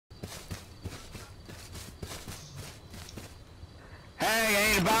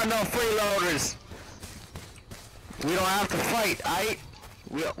ain't about no freeloaders. We don't have to fight, aight?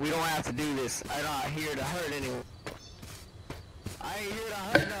 We don't have to do this. I'm not here to hurt anyone. I ain't here to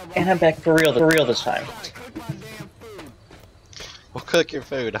hurt nobody. And I'm back for real this time. Cook my damn food. Well, cook your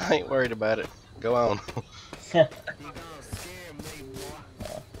food. I ain't worried about it. Go on. You gonna scare me,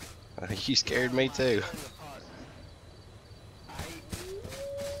 boy. You scared me too.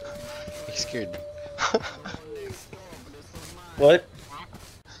 You scared me. What?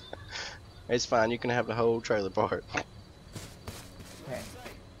 It's fine. You can have the whole trailer park. Okay.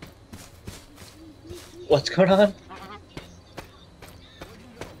 What's going on?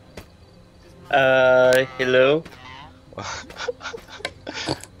 Hello? I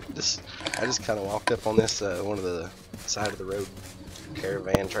just kind of walked up on this one of the side of the road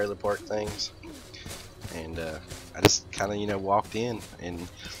caravan trailer park things, and I just kind of walked in, and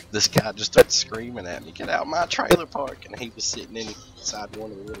this guy just started screaming at me, "Get out my trailer park!" And he was sitting inside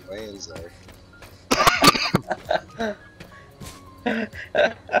one of the little vans there.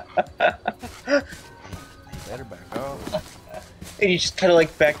 Better back off. And you just kind of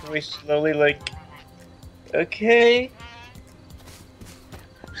like backed away slowly, like, okay.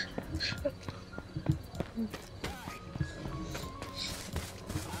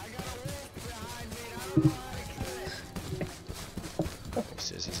 He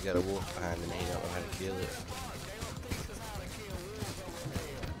says he's got a wolf behind him and he don't know how to kill it.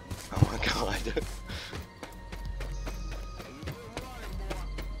 Oh my god.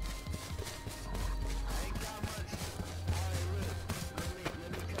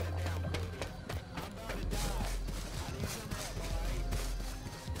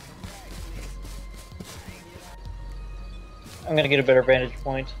 I'm gonna get a better vantage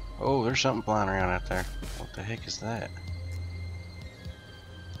point. Oh, there's something flying around out there. What the heck is that?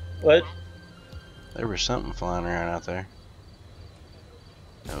 What? There was something flying around out there.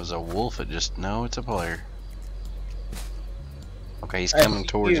 That was a wolf. It just no, it's a player. Okay, he's coming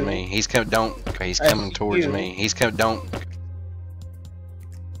towards me. He's coming. Don't. Okay, he's coming towards me. He's coming. Don't.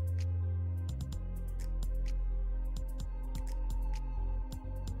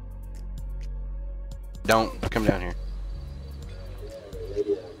 Don't come down here.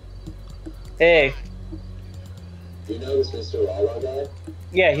 Hey. Do you know this Mr. Lala guy?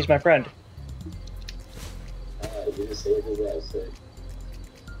 Yeah, he's my friend. You just saved his life, sir.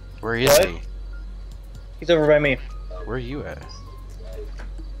 Where is What? he? He's over by me. Where are you at?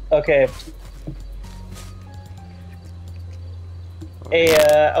 Okay. Hey,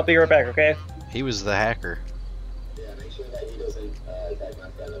 I'll be right back, okay? He was the hacker. Yeah, make sure that he doesn't attack my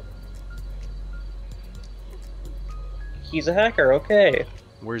friend. He's a hacker, okay.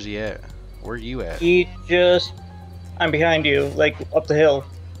 Where's he at? Where are you at? He just... I'm behind you, like, up the hill.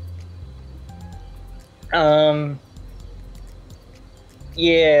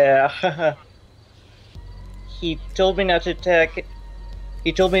 Yeah. He told me not to attack...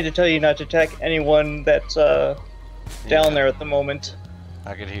 He told me to tell you not to attack anyone that's, down there at the moment.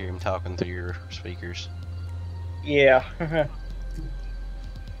 I could hear him talking through your speakers. Yeah.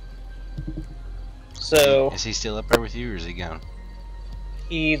 So... Is he still up there with you, or is he gone?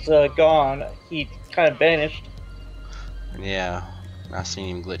 He's, gone. He kind of vanished. Yeah, I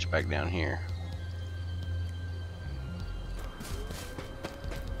seen him glitch back down here.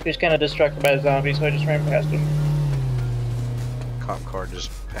 He was kind of distracted by the zombie, so I just ran past him. Cop car just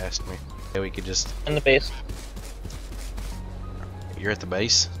passed me. Yeah, we could just... In the base. You're at the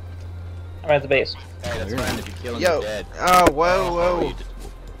base? I'm at the base. Hey, that's fine if you kill him, Yo! you're dead. Oh, whoa, whoa!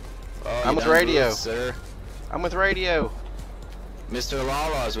 I'm you with done radio. good, sir. I'm with radio. Mr.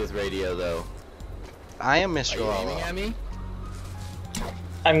 Lala's with radio, though. I am Mr. Are you aiming Lala. at me?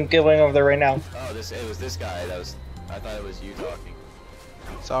 I'm going over there right now. Oh, it was this guy. I thought it was you talking.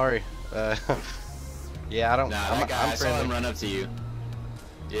 Sorry. Yeah, I don't... Nah, that guy, I'm I saw him friendly. run up to you.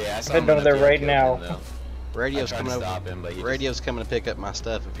 Yeah, I saw I'm him run over there up to you. I right killed now. him, though. Radio's I tried coming to over. stop him, but he Radio's coming to pick up my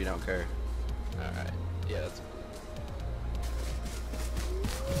stuff if you don't care. Alright. Yeah, that's...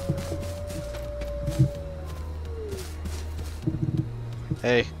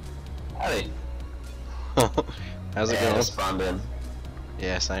 Hey. Howdy. How's it Yeah, going? it's fun, Ben.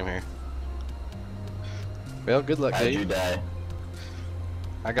 Yeah, same here. Well, good luck, How'd you dude. die?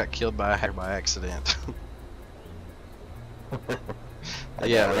 I got killed by a hacker by accident. I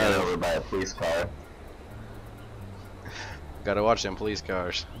Yeah, got ran no. over by a police car. Gotta watch them police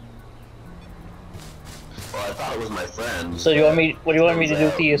cars. Well, I thought it was my friend. So you want me? What do you want me to do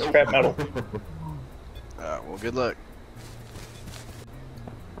with the scrap metal? Well, good luck.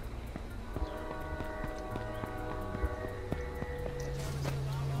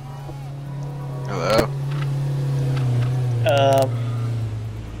 Hello.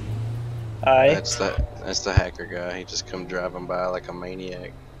 Aye. That's the hacker guy. He just come driving by like a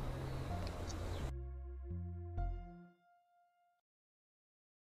maniac.